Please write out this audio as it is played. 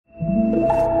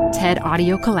TED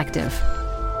Audio Collective.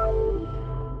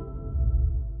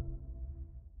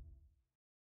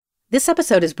 This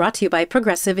episode is brought to you by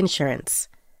Progressive Insurance.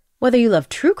 Whether you love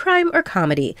true crime or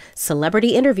comedy,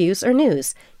 celebrity interviews or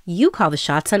news, you call the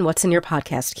shots on what's in your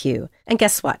podcast queue. And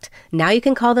guess what? Now you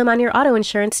can call them on your auto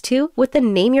insurance too with the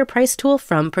Name Your Price tool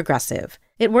from Progressive.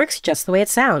 It works just the way it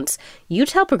sounds. You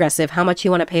tell Progressive how much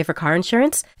you want to pay for car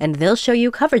insurance, and they'll show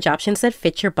you coverage options that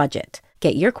fit your budget.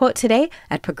 Get your quote today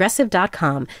at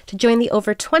Progressive.com to join the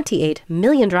over 28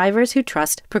 million drivers who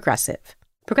trust Progressive.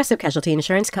 Progressive Casualty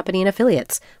Insurance Company and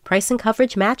Affiliates. Price and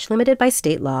coverage match limited by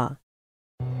state law.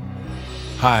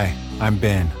 Hi, I'm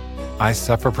Ben. I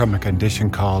suffer from a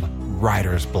condition called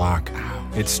writer's block.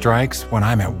 It strikes when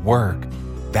I'm at work.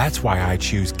 That's why I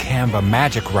choose Canva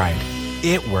Magic Write.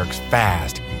 It works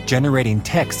fast, generating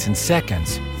texts in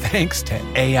seconds, thanks to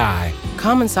AI.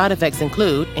 Common side effects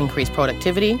include increased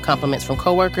productivity, compliments from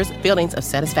coworkers, feelings of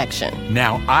satisfaction.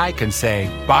 Now I can say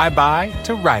bye-bye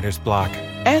to writer's block.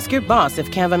 Ask your boss if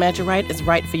Canva Magic Write is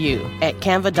right for you at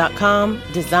canva.com,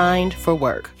 designed for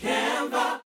work.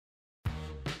 Canva.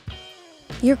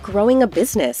 You're growing a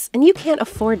business, and you can't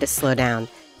afford to slow down.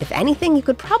 If anything, you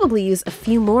could probably use a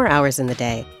few more hours in the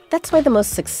day. That's why the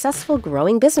most successful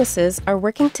growing businesses are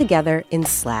working together in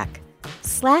Slack.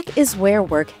 Slack is where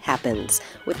work happens,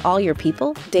 with all your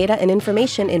people, data, and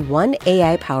information in one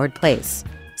AI-powered place.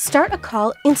 Start a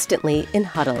call instantly in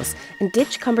huddles and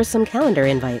ditch cumbersome calendar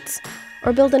invites.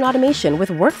 Or build an automation with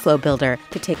Workflow Builder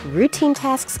to take routine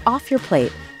tasks off your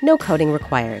plate, no coding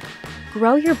required.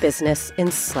 Grow your business in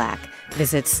Slack.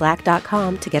 Visit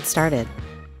slack.com to get started.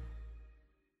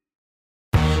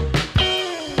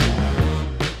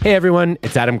 Hey everyone,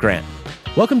 it's Adam Grant.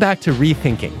 Welcome back to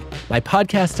Rethinking, my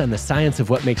podcast on the science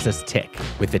of what makes us tick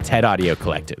with the TED Audio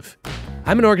Collective.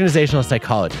 I'm an organizational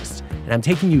psychologist, and I'm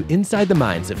taking you inside the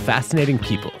minds of fascinating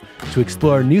people to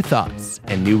explore new thoughts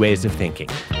and new ways of thinking.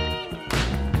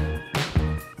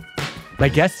 My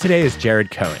guest today is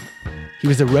Jared Cohen. He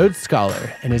was a Rhodes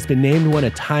Scholar and has been named one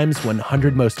of Time's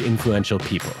 100 most influential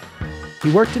people.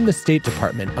 He worked in the State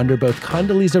Department under both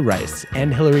Condoleezza Rice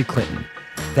and Hillary Clinton,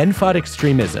 then fought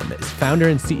extremism as founder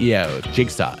and CEO of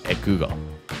Jigsaw at Google.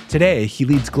 Today, he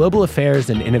leads global affairs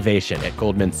and innovation at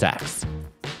Goldman Sachs.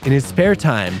 In his spare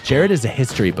time, Jared is a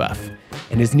history buff,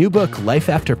 and his new book, Life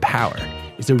After Power,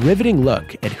 is a riveting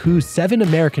look at who 7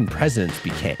 American presidents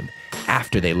became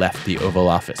after they left the Oval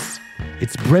Office.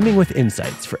 It's brimming with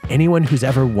insights for anyone who's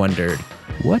ever wondered,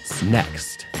 what's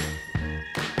next?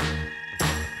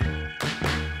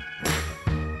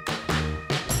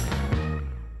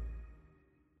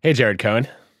 Hey, Jared Cohen.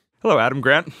 Hello, Adam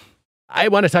Grant. I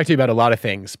want to talk to you about a lot of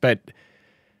things, but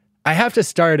I have to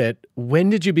start at,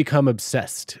 when did you become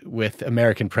obsessed with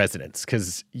American presidents?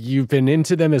 Because you've been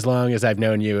into them as long as I've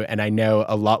known you, and I know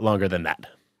a lot longer than that.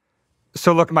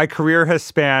 So look, my career has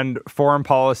spanned foreign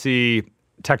policy,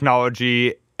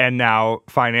 technology, and now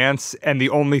finance. And the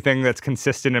only thing that's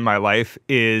consistent in my life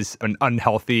is an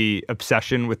unhealthy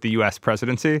obsession with the U.S.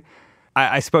 presidency.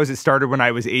 I suppose it started when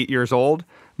I was 8 years old.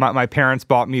 My parents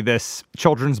bought me this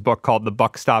children's book called The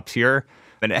Buck Stops Here,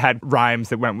 and it had rhymes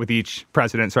that went with each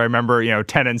president. So I remember,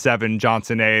 10 and 7,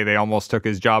 Johnson A., they almost took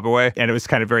his job away. And it was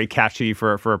kind of very catchy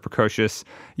for a precocious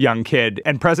young kid.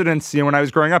 And presidents, when I was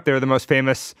growing up, they were the most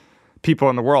famous people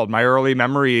in the world. My early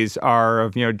memories are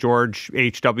of, George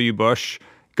H.W. Bush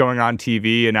going on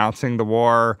TV, announcing the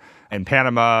war in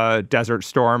Panama, Desert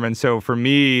Storm. And so for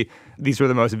me, these were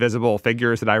the most visible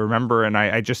figures that I remember, and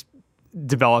I just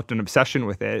developed an obsession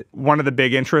with it. One of the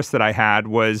big interests that I had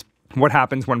was what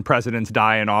happens when presidents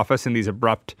die in office and these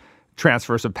abrupt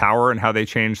transfers of power and how they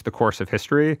change the course of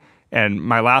history. And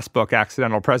my last book,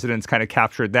 Accidental Presidents, kind of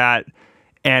captured that.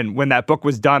 And when that book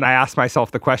was done, I asked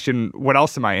myself the question, what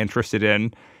else am I interested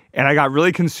in? And I got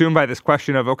really consumed by this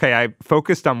question of, okay, I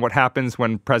focused on what happens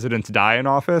when presidents die in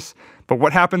office, but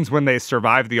what happens when they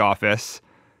survive the office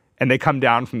and they come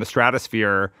down from the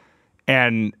stratosphere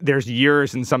and there's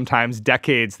years and sometimes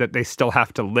decades that they still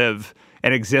have to live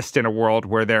and exist in a world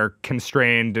where they're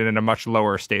constrained and in a much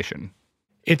lower station.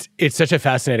 It's such a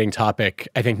fascinating topic,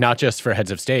 I think, not just for heads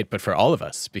of state, but for all of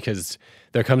us, because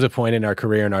there comes a point in our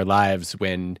career and our lives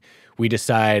when we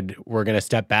decide we're going to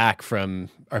step back from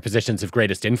our positions of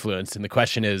greatest influence. And the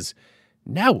question is,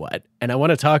 now what? And I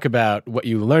want to talk about what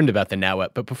you learned about the now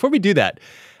what. But before we do that,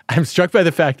 I'm struck by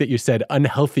the fact that you said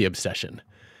unhealthy obsession.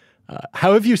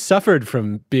 How have you suffered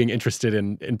from being interested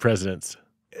in presidents?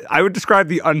 I would describe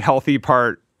the unhealthy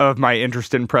part of my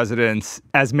interest in presidents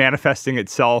as manifesting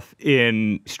itself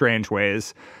in strange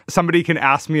ways. Somebody can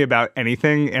ask me about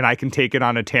anything and I can take it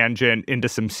on a tangent into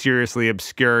some seriously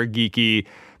obscure, geeky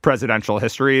presidential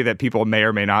history that people may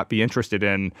or may not be interested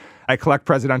in. I collect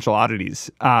presidential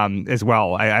oddities as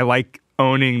well. I like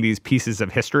owning these pieces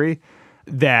of history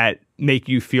that make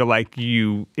you feel like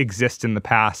you exist in the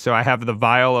past. So I have the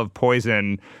vial of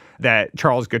poison that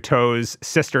Charles Guiteau's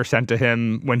sister sent to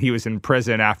him when he was in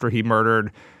prison after he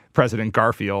murdered President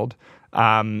Garfield.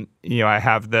 I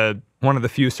have one of the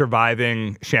few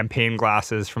surviving champagne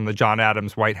glasses from the John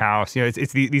Adams White House.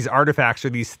 It's these artifacts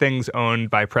or these things owned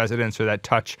by presidents or that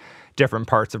touch different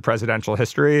parts of presidential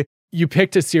history. You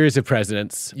picked a series of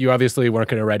presidents. You obviously weren't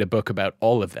going to write a book about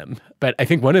all of them. But I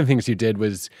think one of the things you did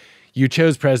was you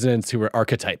chose presidents who were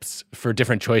archetypes for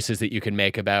different choices that you can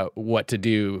make about what to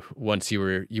do once you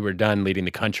were done leading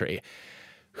the country.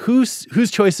 Whose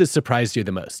choices surprised you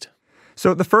the most?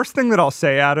 So the first thing that I'll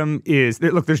say, Adam, is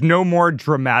that, look, there's no more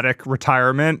dramatic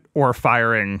retirement or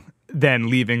firing than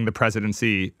leaving the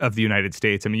presidency of the United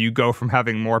States. I mean, you go from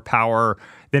having more power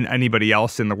than anybody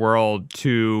else in the world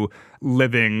to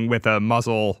living with a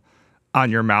muzzle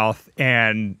on your mouth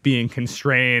and being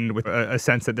constrained with a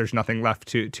sense that there's nothing left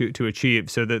to achieve.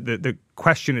 So the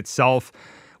question itself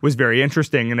was very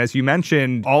interesting. And as you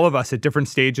mentioned, all of us at different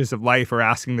stages of life are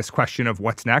asking this question of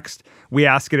what's next. We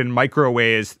ask it in micro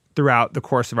ways throughout the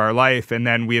course of our life. And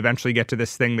then we eventually get to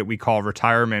this thing that we call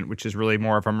retirement, which is really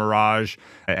more of a mirage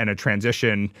and a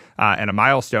transition and a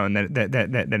milestone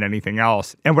than anything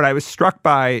else. And what I was struck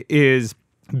by is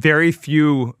very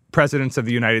few presidents of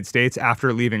the United States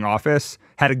after leaving office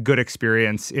had a good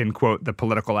experience in, quote, the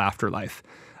political afterlife.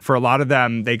 For a lot of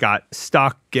them, they got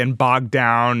stuck and bogged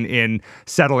down in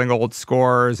settling old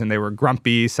scores, and they were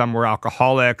grumpy. Some were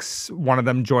alcoholics. One of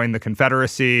them joined the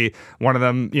Confederacy. One of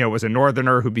them, was a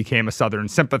Northerner who became a Southern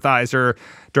sympathizer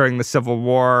during the Civil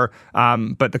War.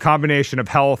 But the combination of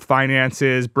health,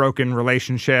 finances, broken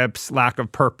relationships, lack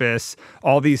of purpose,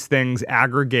 all these things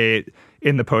aggregate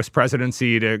in the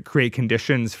post-presidency to create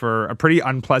conditions for a pretty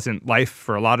unpleasant life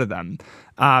for a lot of them.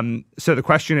 So the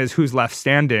question is, who's left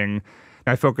standing?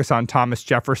 I focus on Thomas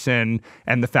Jefferson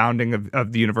and the founding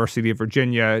of the University of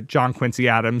Virginia, John Quincy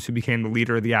Adams, who became the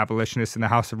leader of the abolitionists in the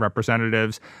House of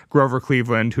Representatives, Grover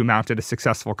Cleveland, who mounted a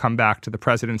successful comeback to the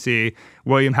presidency,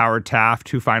 William Howard Taft,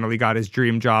 who finally got his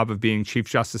dream job of being Chief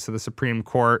Justice of the Supreme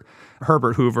Court,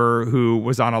 Herbert Hoover, who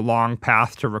was on a long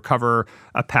path to recover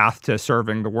a path to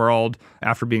serving the world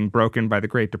after being broken by the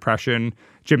Great Depression,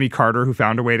 Jimmy Carter, who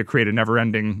found a way to create a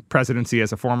never-ending presidency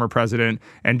as a former president,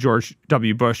 and George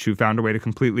W. Bush, who found a way to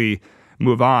completely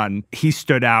move on. He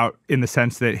stood out in the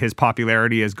sense that his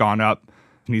popularity has gone up,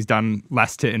 and he's done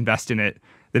less to invest in it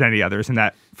than any others, and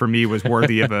that, for me, was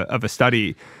worthy of a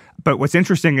study. But what's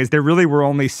interesting is there really were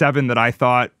only 7 that I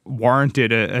thought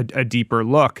warranted a deeper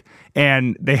look,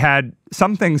 and they had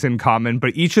some things in common,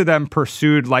 but each of them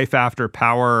pursued life after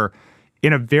power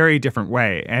in a very different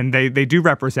way, and they do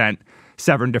represent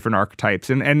 7 different archetypes.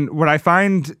 And what I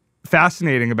find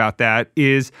fascinating about that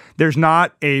is there's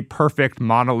not a perfect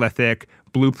monolithic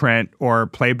blueprint or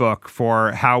playbook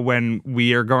for how, when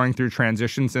we are going through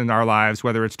transitions in our lives,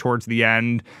 whether it's towards the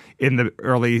end, in the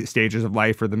early stages of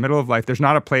life, or the middle of life, there's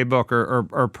not a playbook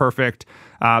or perfect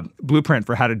blueprint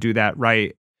for how to do that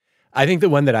right. I think the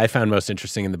one that I found most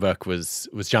interesting in the book was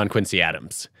John Quincy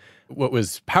Adams. What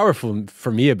was powerful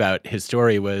for me about his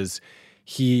story was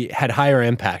he had higher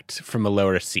impact from a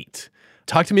lower seat.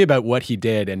 Talk to me about what he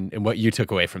did and what you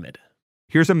took away from it.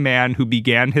 Here's a man who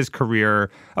began his career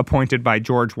appointed by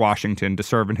George Washington to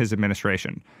serve in his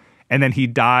administration. And then he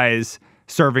dies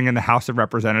serving in the House of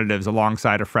Representatives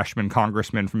alongside a freshman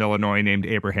congressman from Illinois named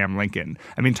Abraham Lincoln.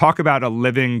 I mean, talk about a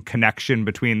living connection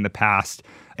between the past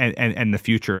and the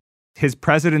future. His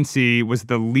presidency was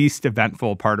the least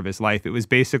eventful part of his life. It was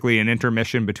basically an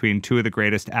intermission between 2 of the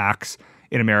greatest acts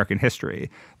in American history.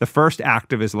 The first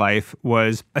act of his life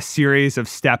was a series of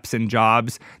steps and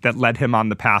jobs that led him on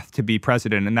the path to be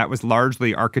president, and that was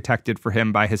largely architected for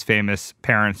him by his famous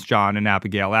parents, John and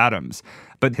Abigail Adams.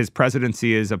 But his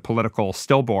presidency is a political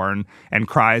stillborn, and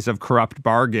cries of corrupt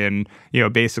bargain,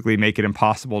 basically make it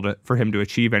impossible for him to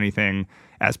achieve anything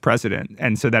as president.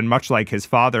 And so then, much like his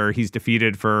father, he's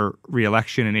defeated for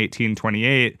re-election in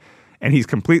 1828, and he's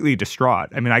completely distraught.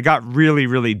 I mean, I got really,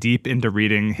 really deep into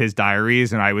reading his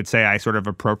diaries, and I would say I sort of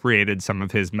appropriated some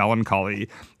of his melancholy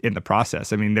in the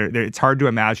process. I mean, it's hard to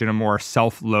imagine a more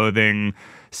self-loathing,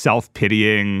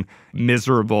 self-pitying,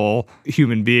 miserable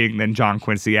human being than John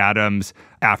Quincy Adams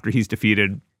after he's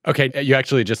defeated. Okay, you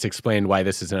actually just explained why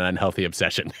this is an unhealthy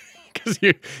obsession, because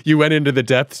you went into the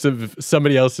depths of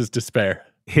somebody else's despair.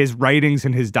 His writings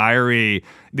in his diary,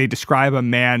 they describe a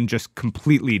man just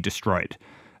completely destroyed.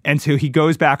 And so he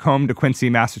goes back home to Quincy,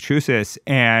 Massachusetts,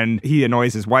 and he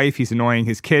annoys his wife, he's annoying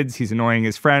his kids, he's annoying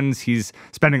his friends, he's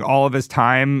spending all of his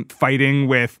time fighting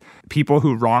with people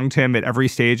who wronged him at every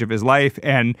stage of his life.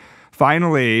 And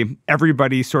finally,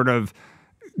 everybody sort of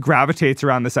gravitates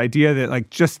around this idea that,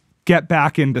 like, just get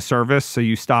back into service so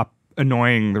you stop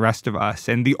annoying the rest of us.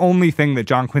 And the only thing that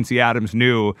John Quincy Adams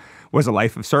knew was a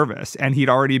life of service. And he'd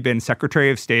already been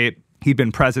Secretary of State. He'd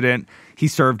been president. He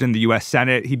served in the U.S.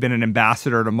 Senate. He'd been an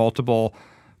ambassador to multiple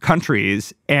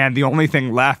countries. And the only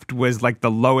thing left was like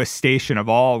the lowest station of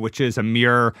all, which is a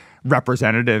mere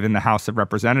representative in the House of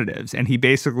Representatives. And he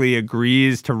basically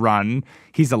agrees to run.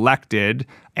 He's elected,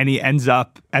 and he ends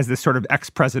up as this sort of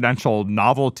ex-presidential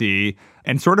novelty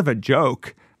and sort of a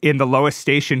joke in the lowest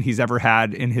station he's ever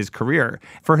had in his career.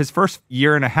 For his first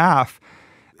year and a half,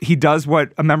 he does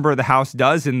what a member of the House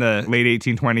does in the late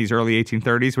 1820s, early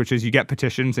 1830s, which is you get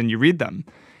petitions and you read them.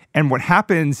 And what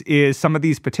happens is some of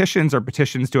these petitions are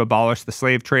petitions to abolish the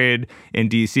slave trade in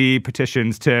D.C.,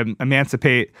 petitions to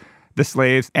emancipate the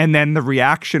slaves. And then the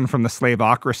reaction from the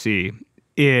slaveocracy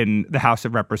in the House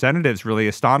of Representatives really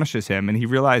astonishes him. And he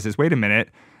realizes, wait a minute,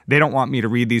 they don't want me to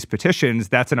read these petitions.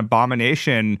 That's an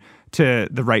abomination to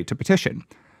the right to petition.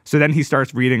 So then he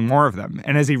starts reading more of them.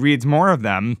 And as he reads more of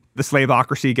them, the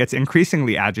slaveocracy gets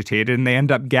increasingly agitated and they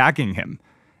end up gagging him.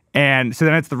 And so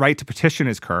then it's the right to petition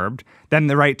is curbed. Then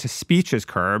the right to speech is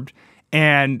curbed.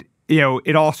 And,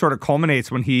 it all sort of culminates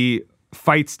when he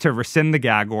fights to rescind the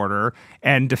gag order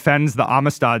and defends the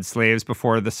Amistad slaves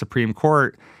before the Supreme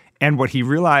Court. And what he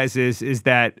realizes is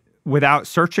that without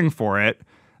searching for it,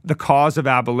 the cause of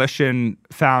abolition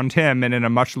found him, and in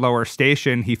a much lower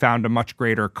station, he found a much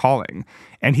greater calling.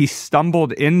 And he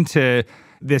stumbled into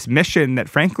this mission that,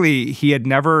 frankly, he had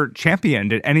never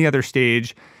championed at any other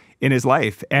stage in his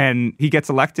life. And he gets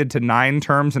elected to 9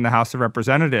 terms in the House of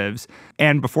Representatives.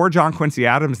 And before John Quincy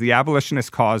Adams, the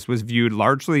abolitionist cause was viewed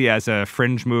largely as a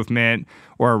fringe movement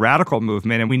or a radical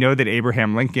movement. And we know that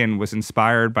Abraham Lincoln was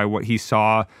inspired by what he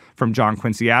saw from John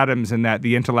Quincy Adams, and that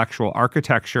the intellectual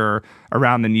architecture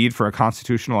around the need for a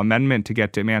constitutional amendment to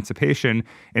get to emancipation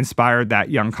inspired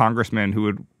that young congressman who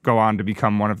would go on to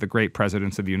become one of the great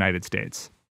presidents of the United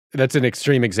States. That's an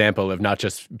extreme example of not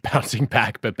just bouncing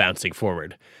back, but bouncing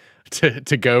forward.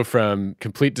 To go from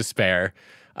complete despair,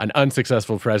 an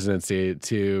unsuccessful presidency,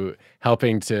 to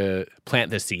helping to plant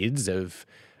the seeds of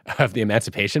the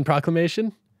Emancipation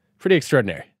Proclamation. Pretty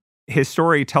extraordinary. His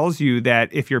story tells you that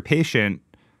if you're patient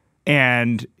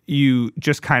and you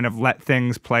just kind of let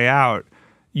things play out,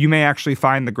 you may actually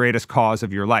find the greatest cause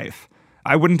of your life.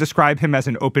 I wouldn't describe him as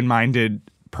an open-minded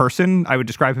person. I would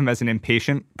describe him as an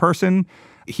impatient person.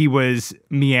 He was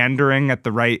meandering at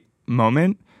the right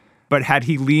moment. But had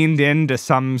he leaned into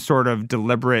some sort of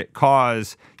deliberate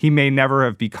cause, he may never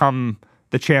have become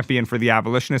the champion for the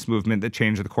abolitionist movement that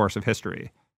changed the course of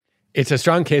history. It's a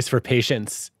strong case for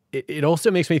patience. It also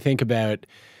makes me think about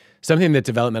something that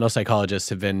developmental psychologists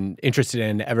have been interested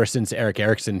in ever since Erik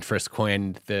Erikson first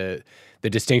coined the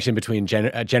distinction between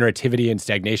generativity and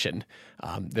stagnation.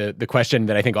 The question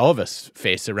that I think all of us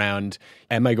face around,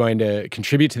 am I going to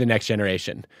contribute to the next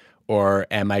generation? Or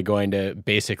am I going to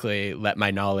basically let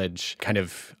my knowledge kind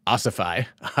of ossify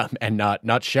and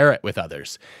not share it with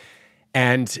others?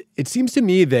 And it seems to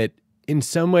me that in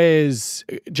some ways,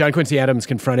 John Quincy Adams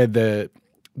confronted the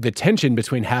tension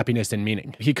between happiness and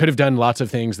meaning. He could have done lots of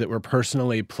things that were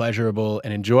personally pleasurable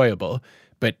and enjoyable,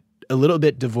 but a little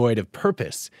bit devoid of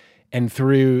purpose. And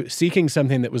through seeking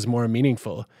something that was more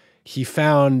meaningful, he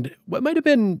found what might have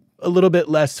been a little bit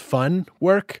less fun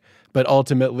work, but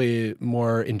ultimately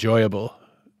more enjoyable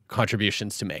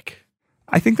contributions to make.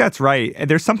 I think that's right. And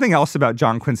there's something else about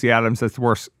John Quincy Adams that's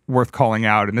worth calling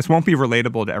out. And this won't be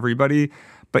relatable to everybody,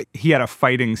 but he had a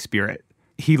fighting spirit.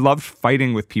 He loved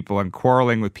fighting with people and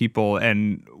quarreling with people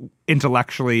and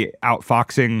intellectually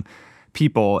outfoxing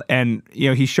people. And,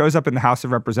 he shows up in the House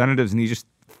of Representatives and he just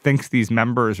thinks these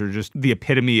members are just the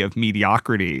epitome of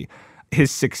mediocrity. His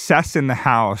success in the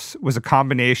House was a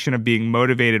combination of being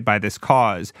motivated by this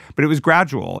cause, but it was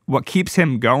gradual. What keeps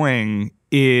him going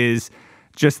is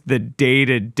just the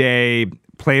day-to-day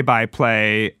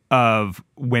play-by-play of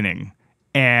winning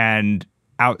and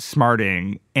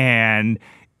outsmarting, and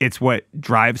it's what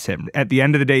drives him. At the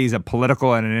end of the day, he's a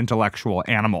political and an intellectual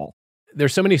animal.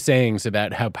 There's so many sayings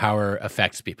about how power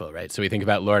affects people, right? So we think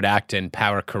about Lord Acton,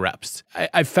 power corrupts.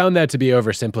 I've found that to be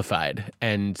oversimplified.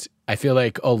 And I feel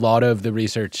like a lot of the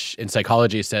research in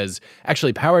psychology says,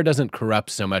 actually, power doesn't corrupt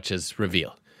so much as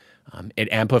reveal. It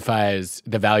amplifies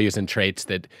the values and traits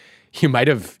that you might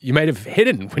have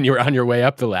hidden when you were on your way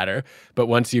up the ladder. But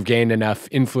once you've gained enough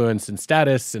influence and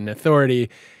status and authority,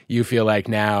 you feel like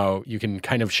now you can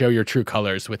kind of show your true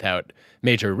colors without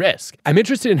major risk. I'm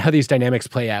interested in how these dynamics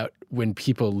play out when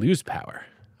people lose power.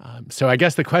 So I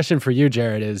guess the question for you,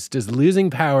 Jared, is does losing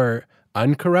power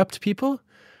uncorrupt people?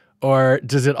 Or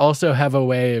does it also have a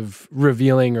way of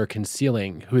revealing or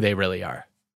concealing who they really are?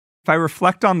 If I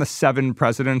reflect on the 7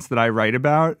 presidents that I write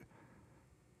about,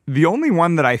 the only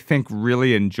one that I think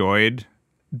really enjoyed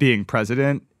being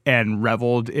president and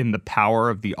reveled in the power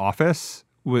of the office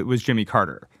was Jimmy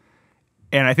Carter.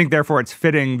 And I think, therefore, it's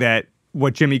fitting that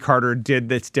what Jimmy Carter did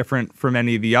that's different from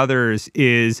any of the others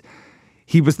is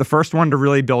he was the first one to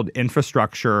really build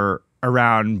infrastructure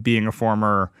around being a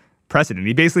former president.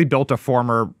 He basically built a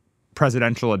former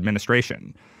presidential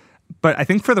administration. But I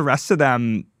think for the rest of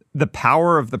them, the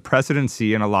power of the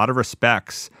presidency, in a lot of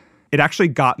respects, it actually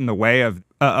got in the way of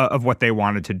what they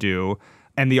wanted to do.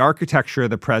 And the architecture of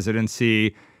the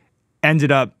presidency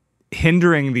ended up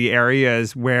hindering the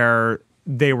areas where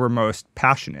they were most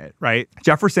passionate, right?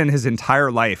 Jefferson, his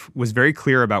entire life, was very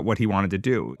clear about what he wanted to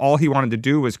do. All he wanted to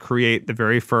do was create the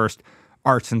very first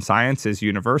arts and sciences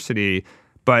university,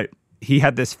 but he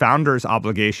had this founder's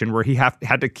obligation where he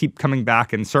had to keep coming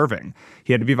back and serving.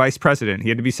 He had to be vice president. He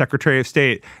had to be secretary of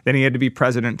state. Then he had to be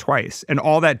president twice. And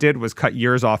all that did was cut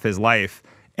years off his life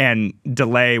and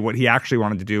delay what he actually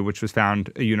wanted to do, which was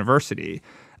found a university.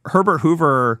 Herbert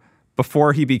Hoover,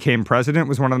 before he became president,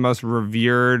 was one of the most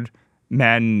revered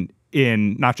men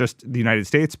in not just the United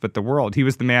States, but the world. He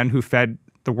was the man who fed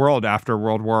the world after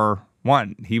World War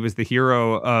I. He was the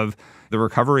hero of the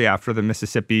recovery after the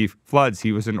Mississippi floods.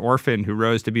 He was an orphan who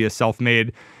rose to be a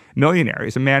self-made millionaire.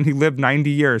 He's a man who lived 90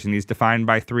 years, and he's defined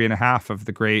by 3.5 of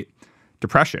the Great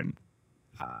Depression.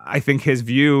 I think his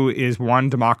view is, one,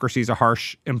 democracy is a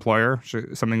harsh employer,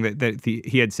 something that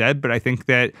he had said, but I think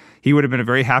that he would have been a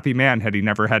very happy man had he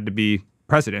never had to be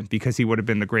president, because he would have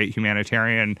been the great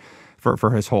humanitarian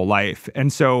for his whole life.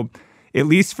 And so, at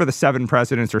least for the 7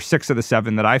 presidents, or 6 of the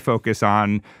 7 that I focus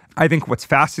on, I think what's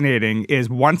fascinating is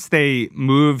once they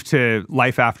move to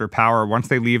life after power, once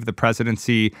they leave the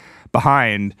presidency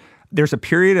behind, there's a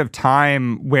period of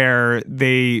time where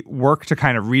they work to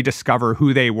kind of rediscover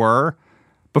who they were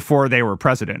before they were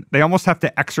president. They almost have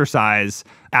to exercise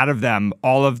out of them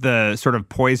all of the sort of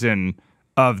poison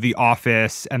of the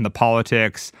office and the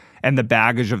politics and the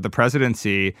baggage of the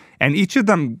presidency. And each of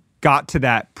them got to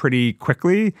that pretty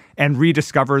quickly and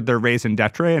rediscovered their raison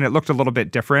d'etre. And it looked a little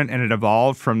bit different, and it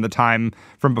evolved from the time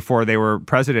from before they were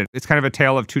president. It's kind of a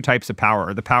tale of 2 types of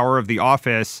power: the power of the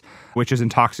office, which is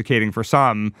intoxicating for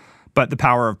some, but the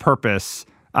power of purpose,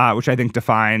 which I think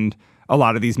defined a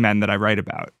lot of these men that I write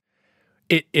about.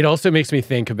 It also makes me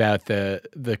think about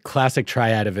the classic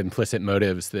triad of implicit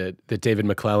motives that David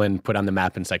McClellan put on the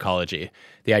map in psychology.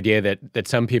 The idea that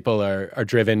some people are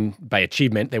driven by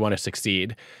achievement, they want to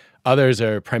succeed. Others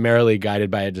are primarily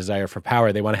guided by a desire for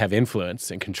power. They want to have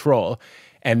influence and control.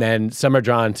 And then some are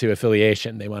drawn to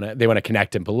affiliation. They want to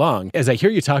connect and belong. As I hear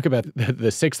you talk about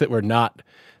the 6 that were not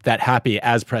that happy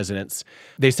as presidents,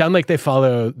 they sound like they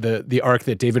follow the arc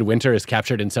that David Winter has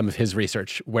captured in some of his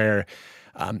research, where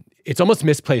it's almost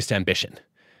misplaced ambition.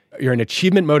 You're an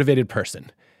achievement-motivated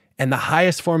person, and the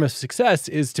highest form of success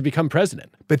is to become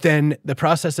president. But then the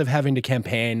process of having to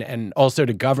campaign and also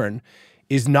to govern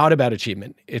is not about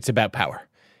achievement. It's about power.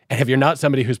 And if you're not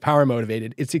somebody who's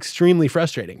power-motivated, it's extremely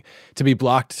frustrating to be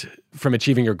blocked from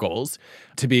achieving your goals,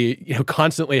 to be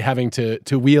constantly having to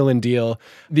wheel and deal.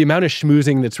 The amount of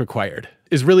schmoozing that's required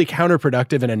is really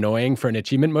counterproductive and annoying for an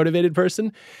achievement-motivated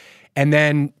person. And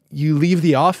then you leave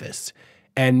the office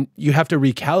and you have to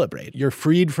recalibrate. You're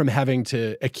freed from having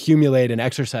to accumulate and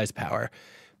exercise power,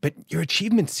 but your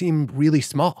achievements seem really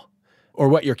small, or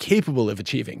what you're capable of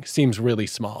achieving seems really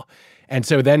small. And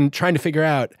so then trying to figure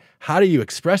out, how do you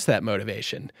express that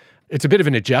motivation? It's a bit of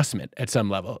an adjustment at some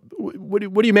level. What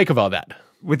do you make of all that?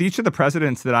 With each of the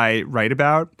presidents that I write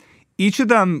about, each of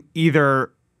them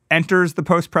either enters the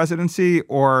post-presidency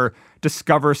or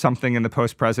discovers something in the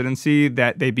post-presidency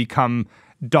that they become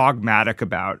dogmatic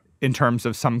about in terms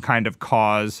of some kind of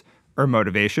cause or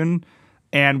motivation.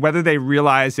 And whether they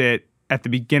realize it at the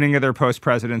beginning of their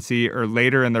post-presidency or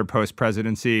later in their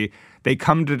post-presidency, they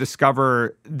come to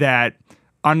discover that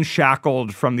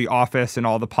unshackled from the office and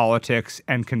all the politics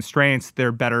and constraints,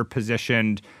 they're better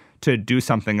positioned to do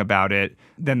something about it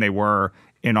than they were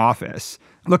in office.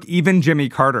 Look, even Jimmy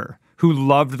Carter, who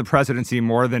loved the presidency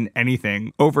more than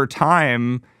anything, over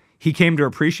time, he came to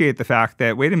appreciate the fact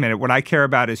that, wait a minute, what I care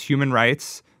about is human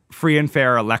rights, free and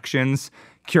fair elections,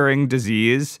 curing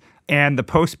disease, And the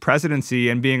post-presidency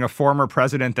and being a former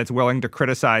president that's willing to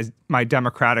criticize my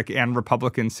Democratic and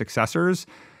Republican successors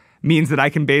means that I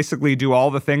can basically do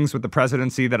all the things with the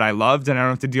presidency that I loved, and I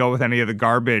don't have to deal with any of the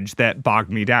garbage that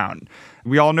bogged me down.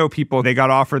 We all know people, they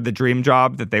got offered the dream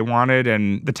job that they wanted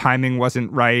and the timing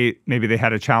wasn't right. Maybe they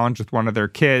had a challenge with one of their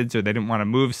kids or they didn't want to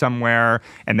move somewhere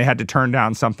and they had to turn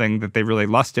down something that they really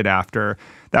lusted after.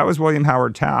 That was William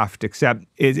Howard Taft, except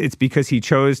it's because he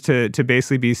chose to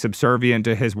basically be subservient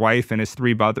to his wife and his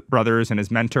three brothers and his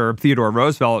mentor, Theodore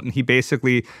Roosevelt. And he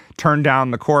basically turned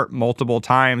down the court multiple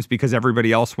times because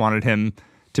everybody else wanted him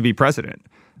to be president.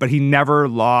 But he never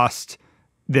lost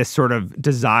this sort of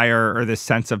desire or this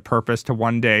sense of purpose to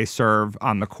one day serve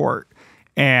on the court.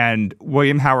 And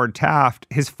William Howard Taft,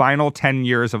 his final 10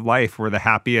 years of life were the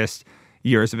happiest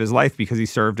years of his life because he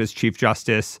served as Chief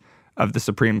Justice of the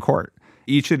Supreme Court.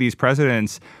 Each of these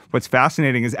presidents, what's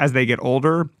fascinating is as they get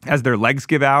older, as their legs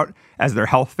give out, as their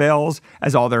health fails,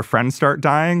 as all their friends start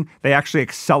dying, they actually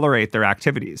accelerate their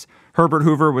activities. Herbert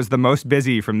Hoover was the most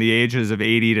busy from the ages of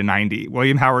 80 to 90.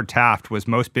 William Howard Taft was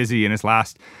most busy in his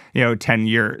last, 10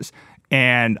 years.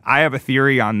 And I have a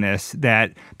theory on this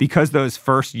that because those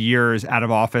first years out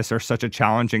of office are such a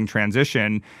challenging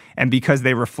transition, and because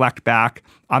they reflect back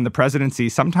on the presidency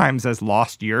sometimes as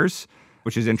lost years,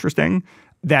 which is interesting,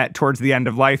 that towards the end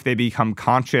of life, they become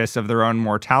conscious of their own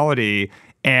mortality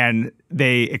and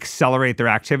they accelerate their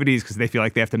activities because they feel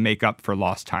like they have to make up for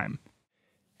lost time.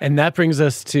 And that brings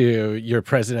us to your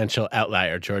presidential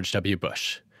outlier, George W.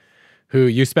 Bush, who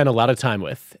you spent a lot of time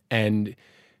with and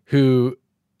who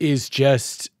is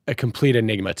just a complete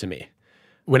enigma to me.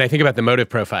 When I think about the motive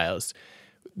profiles,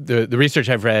 the research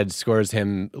I've read scores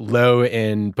him low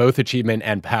in both achievement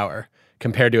and power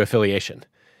compared to affiliation.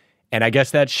 And I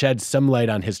guess that sheds some light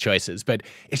on his choices. But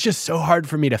it's just so hard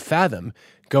for me to fathom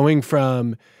going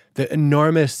from the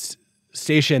enormous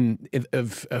station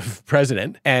of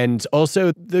president and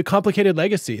also the complicated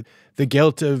legacy, the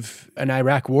guilt of an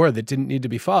Iraq war that didn't need to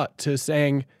be fought, to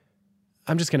saying,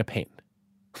 I'm just going to paint.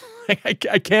 I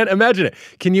can't imagine it.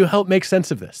 Can you help make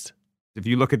sense of this? If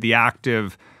you look at the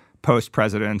active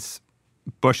post-presidents,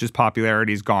 Bush's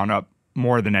popularity has gone up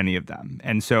more than any of them.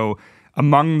 And so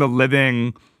among the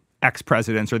living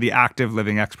ex-presidents or the active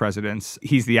living ex-presidents,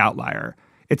 he's the outlier.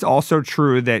 It's also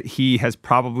true that he has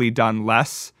probably done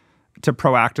less to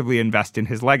proactively invest in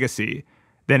his legacy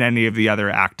than any of the other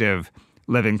active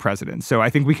living presidents. So I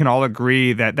think we can all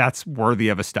agree that that's worthy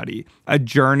of a study. A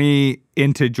journey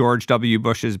into George W.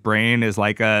 Bush's brain is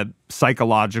like a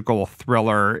psychological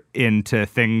thriller into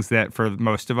things that for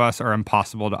most of us are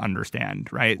impossible to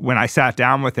understand, right? When I sat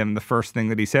down with him, the first thing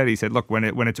that he said, look, when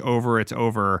it's over, it's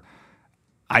over.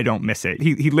 I don't miss it.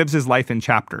 He lives his life in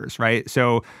chapters, right?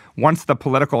 So once the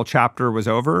political chapter was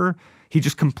over, he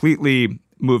just completely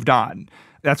moved on.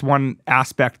 That's one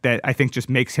aspect that I think just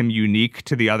makes him unique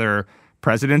to the other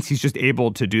presidents. He's just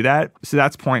able to do that. So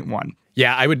that's point one.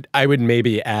 Yeah, I would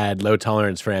maybe add low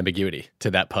tolerance for ambiguity to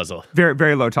that puzzle. Very,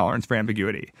 very low tolerance for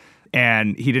ambiguity.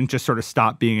 And he didn't just sort of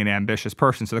stop being an ambitious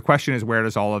person. So the question is, where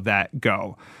does all of that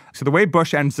go? So the way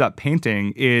Bush ends up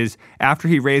painting is after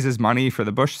he raises money for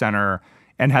the Bush Center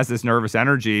and has this nervous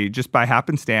energy, just by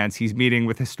happenstance, he's meeting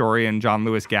with historian John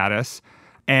Lewis Gaddis.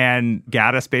 And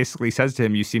Gaddis basically says to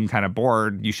him, you seem kind of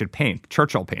bored, you should paint.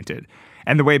 Churchill painted.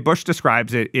 And the way Bush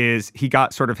describes it is he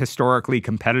got sort of historically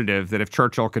competitive that if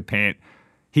Churchill could paint,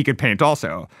 he could paint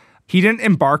also. He didn't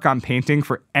embark on painting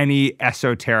for any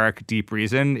esoteric, deep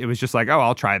reason. It was just like, oh,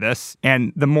 I'll try this.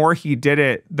 And the more he did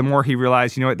it, the more he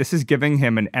realized, you know what, this is giving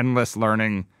him an endless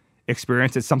learning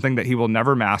experience. It's something that he will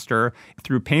never master.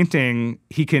 Through painting,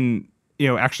 he can,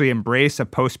 actually embrace a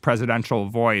post-presidential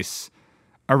voice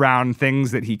around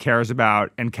things that he cares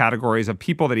about and categories of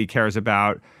people that he cares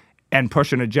about and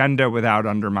push an agenda without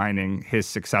undermining his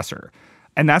successor.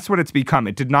 And that's what it's become.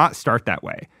 It did not start that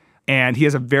way. And he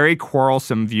has a very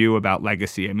quarrelsome view about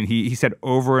legacy. I mean, he said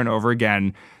over and over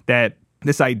again that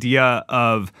this idea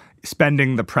of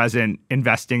spending the present,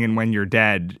 investing in when you're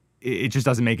dead, it just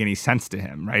doesn't make any sense to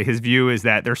him, right? His view is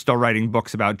that they're still writing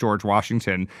books about George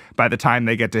Washington. By the time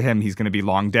they get to him, he's going to be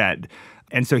long dead.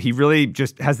 And so he really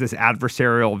just has this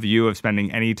adversarial view of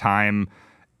spending any time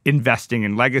investing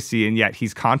in legacy, and yet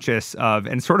he's conscious of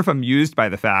and sort of amused by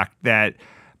the fact that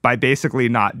by basically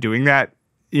not doing that,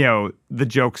 the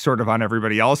joke's sort of on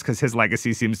everybody else because his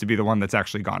legacy seems to be the one that's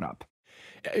actually gone up.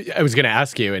 I was going to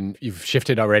ask you, and you've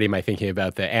shifted already my thinking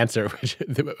about the answer, which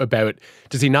about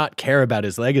does he not care about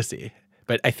his legacy?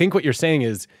 But I think what you're saying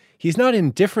is he's not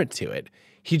indifferent to it.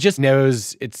 He just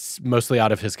knows it's mostly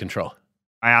out of his control.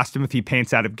 I asked him if he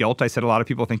paints out of guilt. I said, a lot of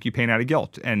people think you paint out of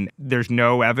guilt. And there's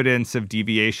no evidence of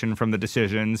deviation from the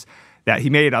decisions that he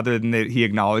made other than that he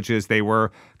acknowledges they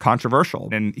were controversial.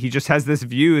 And he just has this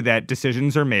view that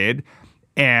decisions are made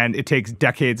and it takes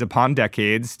decades upon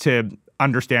decades to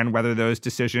understand whether those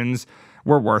decisions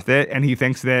were worth it. And he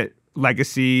thinks that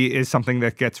legacy is something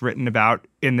that gets written about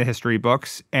in the history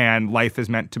books and life is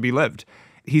meant to be lived.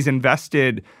 He's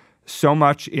invested so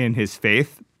much in his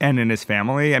faith and in his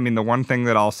family. I mean, the one thing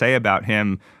that I'll say about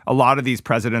him, a lot of these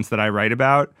presidents that I write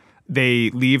about, they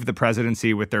leave the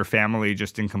presidency with their family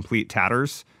just in complete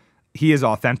tatters. He is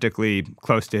authentically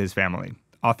close to his family,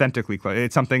 authentically close.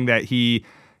 It's something that he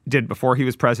did before he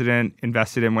was president,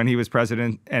 invested in when he was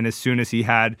president, and as soon as he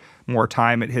had more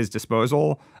time at his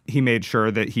disposal, he made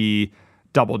sure that he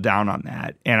doubled down on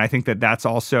that. And I think that that's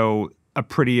also a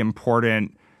pretty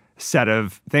important set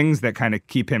of things that kind of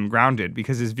keep him grounded,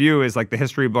 because his view is like the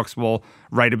history books will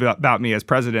write about me as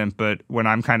president, but when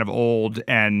I'm kind of old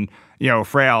and,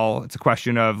 frail, it's a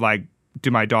question of like,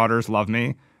 do my daughters love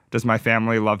me? Does my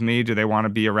family love me? Do they want to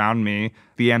be around me?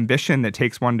 The ambition that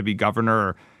takes one to be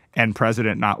governor and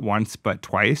president not once but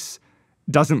twice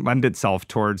doesn't lend itself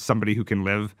towards somebody who can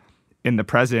live in the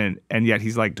present, and yet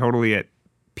he's like totally at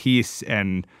peace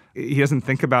and he doesn't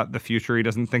think about the future. He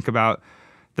doesn't think about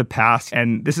the past.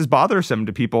 And this is bothersome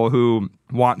to people who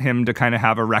want him to kind of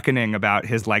have a reckoning about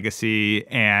his legacy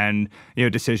and,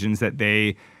 decisions that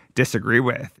they disagree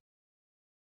with.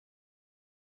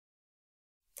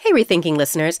 Hey, Rethinking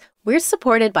listeners, we're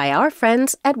supported by our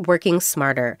friends at Working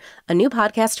Smarter, a new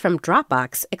podcast from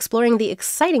Dropbox exploring the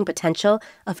exciting potential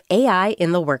of AI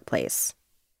in the workplace.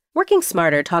 Working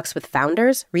Smarter talks with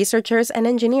founders, researchers, and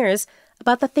engineers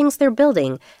about the things they're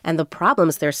building and the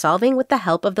problems they're solving with the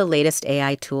help of the latest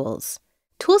AI tools.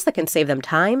 Tools that can save them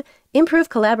time, improve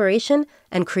collaboration,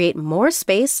 and create more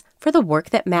space for the work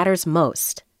that matters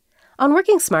most. On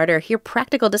Working Smarter, hear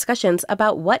practical discussions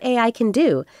about what AI can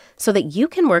do so that you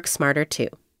can work smarter too.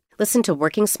 Listen to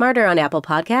Working Smarter on Apple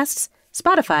Podcasts,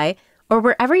 Spotify, or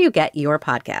wherever you get your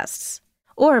podcasts.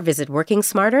 Or visit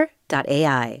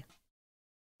workingsmarter.ai.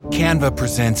 Canva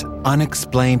presents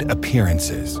Unexplained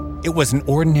Appearances. It was an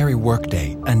ordinary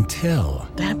workday until...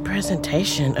 That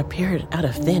presentation appeared out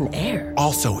of thin air.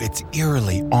 Also, it's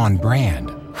eerily on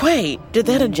brand. Wait, did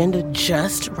that agenda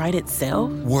just write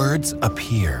itself? Words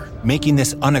appear, making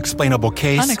this unexplainable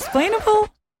case... Unexplainable?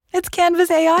 It's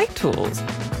Canva's AI tools.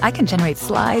 I can generate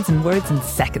slides and words in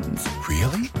seconds.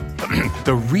 Really?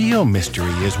 The real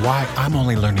mystery is why I'm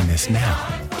only learning this now.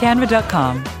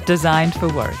 Canva.com, designed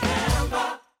for work.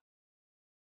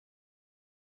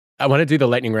 I want to do the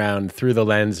lightning round through the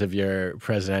lens of your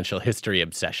presidential history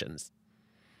obsessions.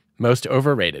 Most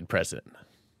overrated president?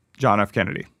 John F.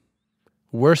 Kennedy.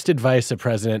 Worst advice a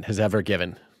president has ever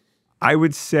given? I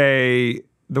would say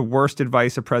the worst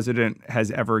advice a president has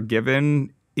ever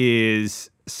given is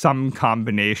some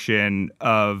combination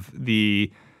of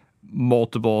the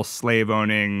multiple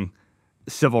slave-owning,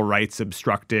 civil rights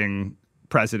obstructing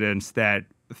presidents that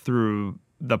through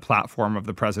the platform of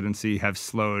the presidency have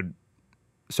slowed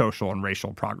social and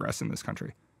racial progress in this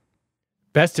country.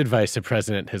 Best advice a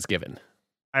president has given?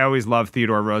 I always love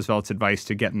Theodore Roosevelt's advice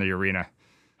to get in the arena.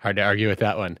 Hard to argue with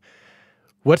that one.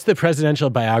 What's the presidential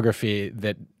biography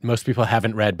that most people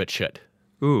haven't read but should?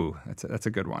 Ooh, that's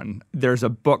a good one. There's a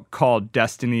book called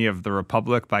Destiny of the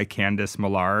Republic by Candace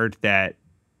Millard that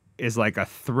is like a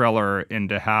thriller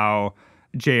into how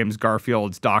James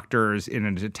Garfield's doctors, in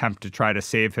an attempt to try to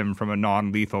save him from a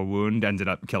non-lethal wound, ended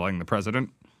up killing the president.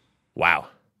 Wow.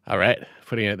 All right.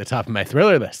 Putting it at the top of my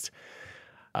thriller list.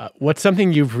 What's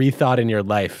something you've rethought in your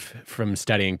life from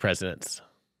studying presidents?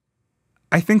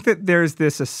 I think that there's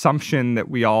this assumption that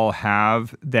we all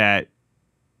have that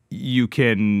you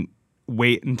can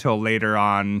wait until later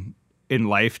on in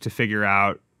life to figure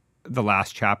out the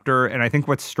last chapter. And I think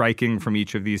what's striking from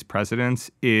each of these presidents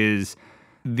is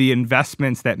the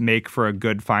investments that make for a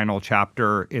good final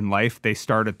chapter in life, they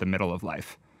start at the middle of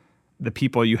life. The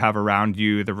people you have around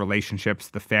you, the relationships,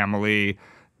 the family,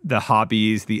 the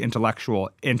hobbies, the intellectual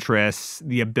interests,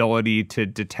 the ability to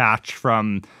detach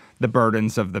from the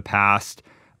burdens of the past.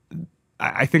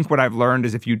 I think what I've learned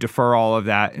is if you defer all of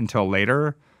that until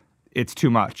later, it's too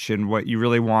much. And what you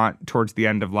really want towards the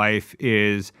end of life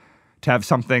is to have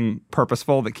something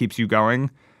purposeful that keeps you going,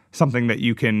 something that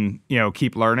you can,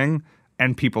 keep learning,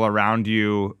 and people around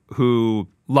you who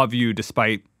love you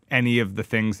despite any of the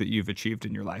things that you've achieved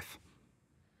in your life.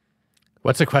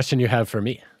 What's a question you have for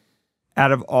me?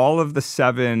 Out of all of the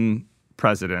 7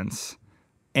 presidents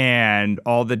and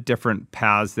all the different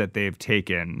paths that they've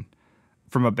taken,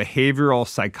 from a behavioral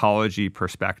psychology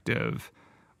perspective,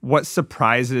 what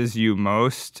surprises you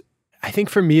most? I think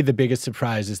for me, the biggest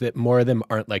surprise is that more of them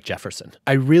aren't like Jefferson.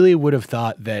 I really would have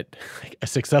thought that a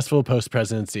successful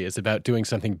post-presidency is about doing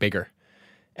something bigger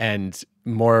and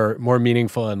more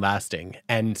meaningful and lasting.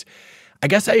 And I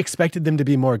guess I expected them to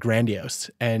be more grandiose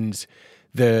and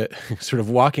the sort of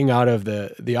walking out of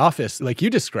the office, like you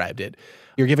described it.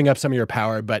 You're giving up some of your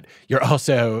power, but you're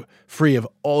also free of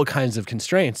all kinds of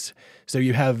constraints. So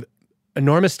you have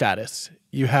enormous status.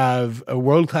 You have a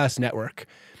world-class network.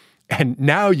 And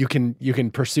now you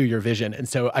can pursue your vision. And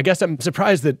so I guess I'm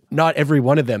surprised that not every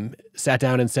one of them sat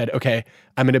down and said, okay,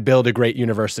 I'm going to build a great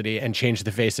university and change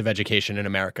the face of education in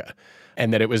America.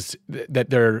 And that it was that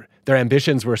their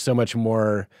ambitions were so much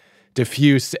more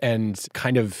diffuse and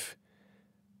kind of,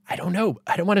 I don't know,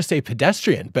 I don't want to say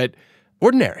pedestrian, but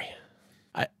ordinary.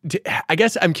 I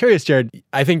guess I'm curious, Jared,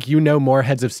 I think you know more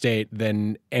heads of state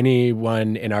than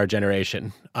anyone in our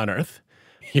generation on Earth.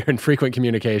 You're in frequent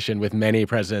communication with many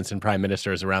presidents and prime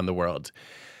ministers around the world.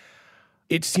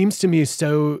 It seems to me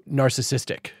so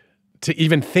narcissistic to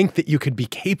even think that you could be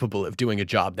capable of doing a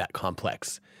job that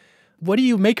complex. What do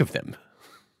you make of them?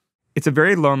 It's a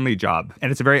very lonely job,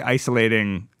 and it's a very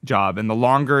isolating job. And the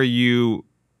longer you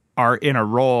are in a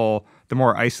role, the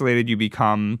more isolated you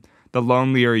become, the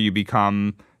lonelier you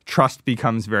become. Trust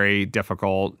becomes very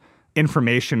difficult.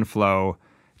 Information flow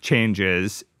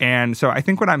changes. And so I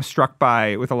think what I'm struck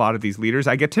by with a lot of these leaders,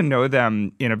 I get to know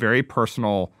them in a very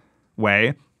personal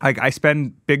way. I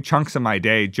spend big chunks of my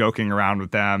day joking around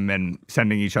with them and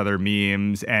sending each other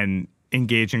memes and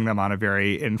engaging them on a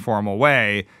very informal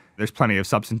way. There's plenty of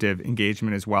substantive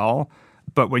engagement as well.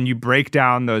 But when you break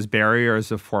down those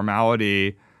barriers of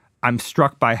formality, I'm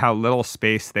struck by how little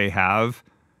space they have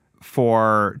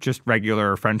for just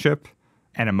regular friendship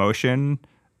and emotion,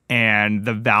 and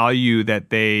the value that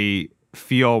they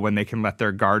feel when they can let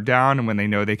their guard down and when they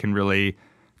know they can really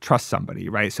trust somebody,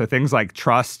 right? So things like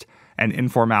trust and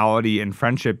informality and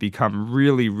friendship become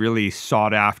really, really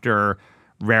sought after,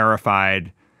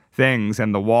 rarefied things.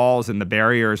 And the walls and the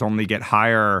barriers only get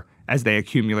higher as they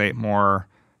accumulate more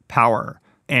power.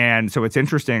 And so what's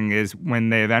interesting is when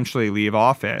they eventually leave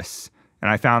office,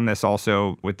 and I found this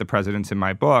also with the presidents in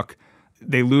my book,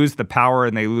 they lose the power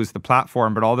and they lose the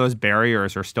platform, but all those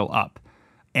barriers are still up.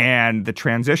 And the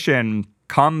transition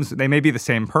comes, they may be the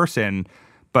same person,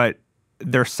 but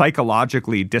they're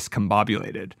psychologically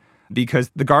discombobulated because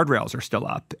the guardrails are still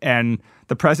up. And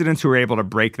the presidents who are able to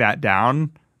break that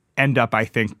down end up, I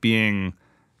think, being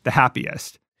the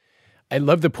happiest. I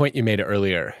love the point you made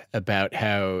earlier about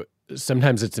how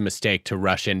sometimes it's a mistake to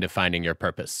rush into finding your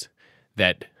purpose,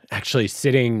 that actually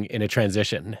sitting in a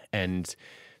transition and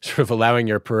sort of allowing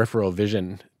your peripheral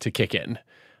vision to kick in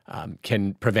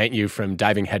can prevent you from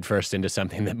diving headfirst into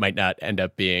something that might not end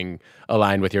up being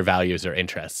aligned with your values or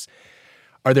interests.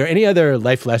 Are there any other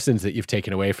life lessons that you've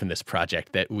taken away from this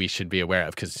project that we should be aware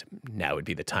of? Because now would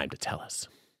be the time to tell us.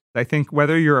 I think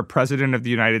whether you're a president of the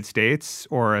United States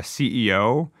or a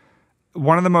CEO,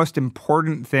 one of the most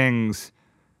important things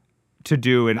to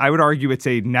do, and I would argue it's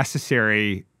a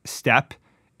necessary step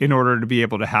in order to be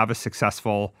able to have a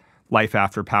successful life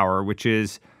after power, which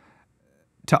is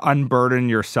to unburden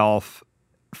yourself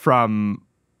from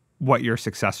what your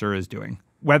successor is doing.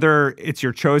 Whether it's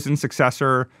your chosen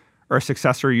successor or a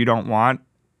successor you don't want,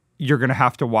 you're going to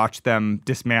have to watch them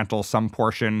dismantle some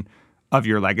portion of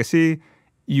your legacy.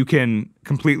 You can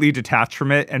completely detach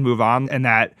from it and move on, and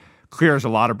that clears a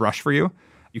lot of brush for you.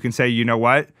 You can say, you know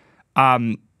what?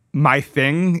 My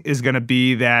thing is going to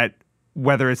be that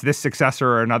whether it's this successor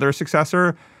or another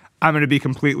successor, I'm going to be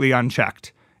completely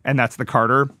unchecked. And that's the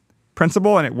Carter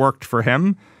principle, and it worked for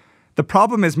him. The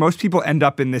problem is most people end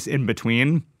up in this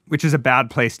in-between, which is a bad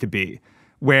place to be,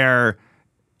 where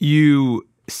you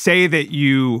say that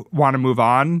you want to move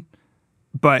on,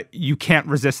 but you can't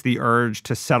resist the urge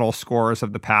to settle scores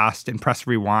of the past and press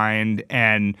rewind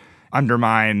and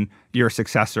undermine your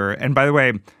successor. And by the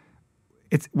way,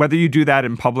 it's whether you do that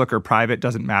in public or private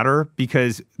doesn't matter,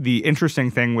 because the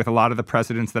interesting thing with a lot of the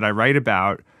presidents that I write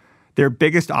about, their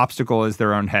biggest obstacle is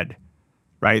their own head,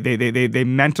 right? They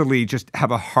mentally just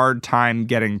have a hard time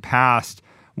getting past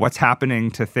what's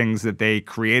happening to things that they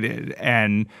created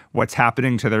and what's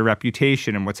happening to their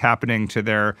reputation and what's happening to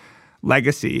their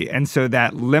legacy. And so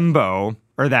that limbo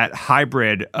or that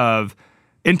hybrid of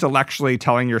intellectually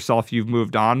telling yourself you've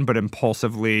moved on but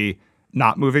impulsively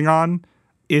not moving on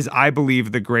is, I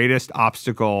believe, the greatest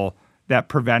obstacle that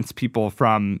prevents people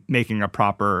from making a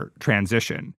proper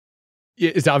transition.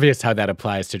 It's obvious how that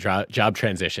applies to job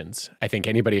transitions. I think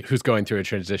anybody who's going through a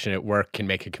transition at work can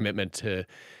make a commitment to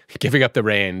giving up the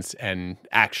reins and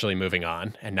actually moving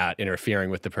on and not interfering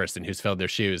with the person who's filled their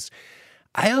shoes.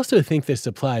 I also think this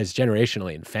applies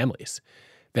generationally in families,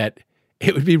 that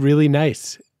it would be really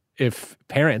nice if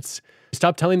parents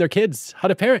stop telling their kids how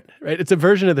to parent, right? It's a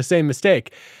version of the same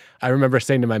mistake. I remember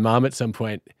saying to my mom at some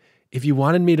point, if you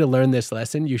wanted me to learn this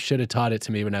lesson, you should have taught it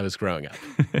to me when I was growing up.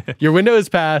 Your window is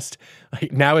past.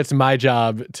 Like, now it's my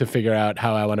job to figure out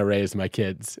how I want to raise my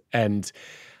kids. And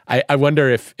I wonder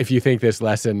if you think this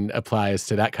lesson applies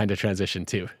to that kind of transition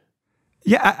too.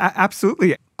 Yeah,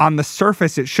 absolutely. On the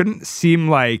surface, it shouldn't seem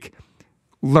like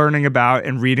learning about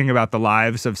and reading about the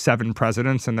lives of 7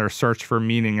 presidents and their search for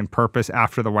meaning and purpose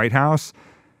after the White House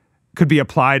could be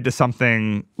applied to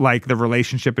something like the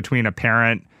relationship between a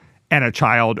parent and a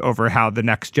child over how the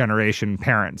next generation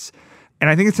parents. And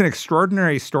I think it's an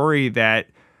extraordinary story that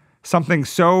something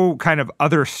so kind of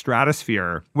other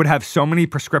stratosphere would have so many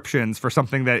prescriptions for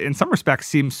something that in some respects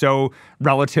seems so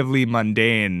relatively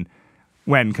mundane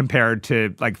when compared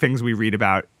to like things we read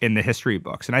about in the history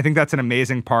books. And I think that's an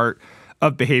amazing part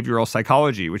of behavioral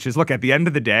psychology, which is, look, at the end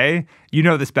of the day, you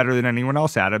know this better than anyone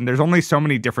else, Adam. There's only so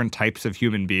many different types of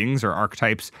human beings or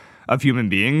archetypes of human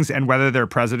beings. And whether they're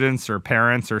presidents or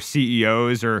parents or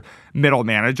CEOs or middle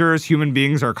managers, human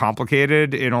beings are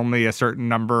complicated in only a certain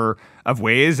number of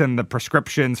ways. And the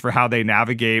prescriptions for how they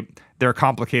navigate their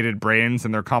complicated brains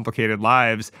and their complicated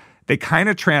lives, they kind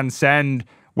of transcend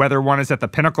whether one is at the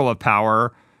pinnacle of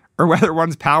power or whether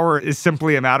one's power is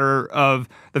simply a matter of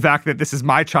the fact that this is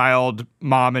my child,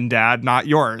 mom and dad, not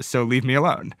yours, so leave me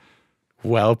alone.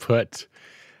 Well put.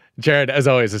 Jared, as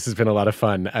always, this has been a lot of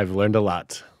fun. I've learned a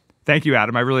lot. Thank you,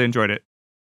 Adam. I really enjoyed it.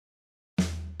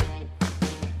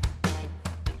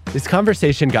 This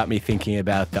conversation got me thinking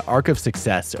about the arc of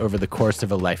success over the course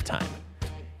of a lifetime.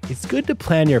 It's good to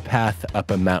plan your path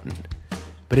up a mountain,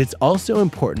 but it's also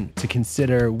important to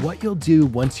consider what you'll do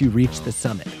once you reach the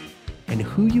summit and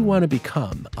who you want to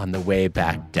become on the way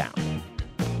back down.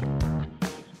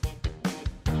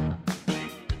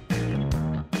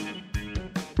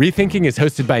 Rethinking is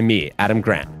hosted by me, Adam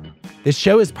Grant. This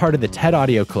show is part of the TED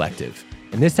Audio Collective,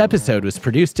 and this episode was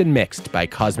produced and mixed by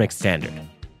Cosmic Standard.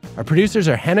 Our producers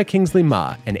are Hannah Kingsley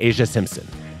Ma and Asia Simpson.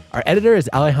 Our editor is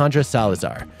Alejandra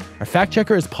Salazar. Our fact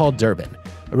checker is Paul Durbin.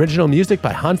 Original music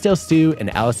by Hansdale Stu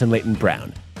and Allison Leighton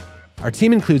Brown. Our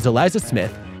team includes Eliza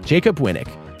Smith, Jacob Winnick,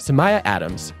 Samaya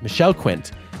Adams, Michelle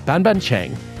Quint, Banban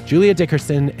Cheng, Julia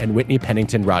Dickerson, and Whitney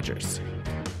Pennington Rogers.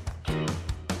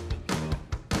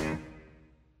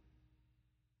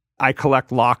 I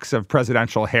collect locks of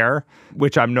presidential hair,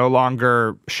 which I'm no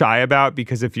longer shy about,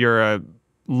 because if you're a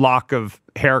lock of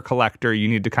hair collector, you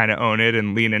need to kind of own it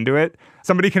and lean into it.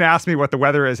 Somebody can ask me what the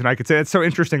weather is, and I could say, it's so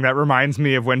interesting. That reminds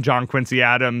me of when John Quincy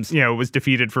Adams, was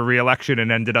defeated for re-election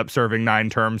and ended up serving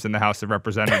 9 terms in the House of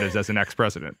Representatives as an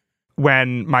ex-president.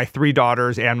 When my 3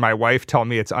 daughters and my wife tell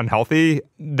me it's unhealthy,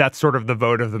 that's sort of the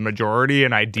vote of the majority,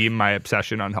 and I deem my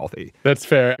obsession unhealthy. That's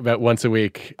fair. About once a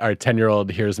week, our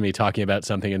 10-year-old hears me talking about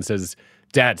something and says,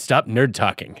 "Dad, stop nerd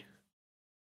talking."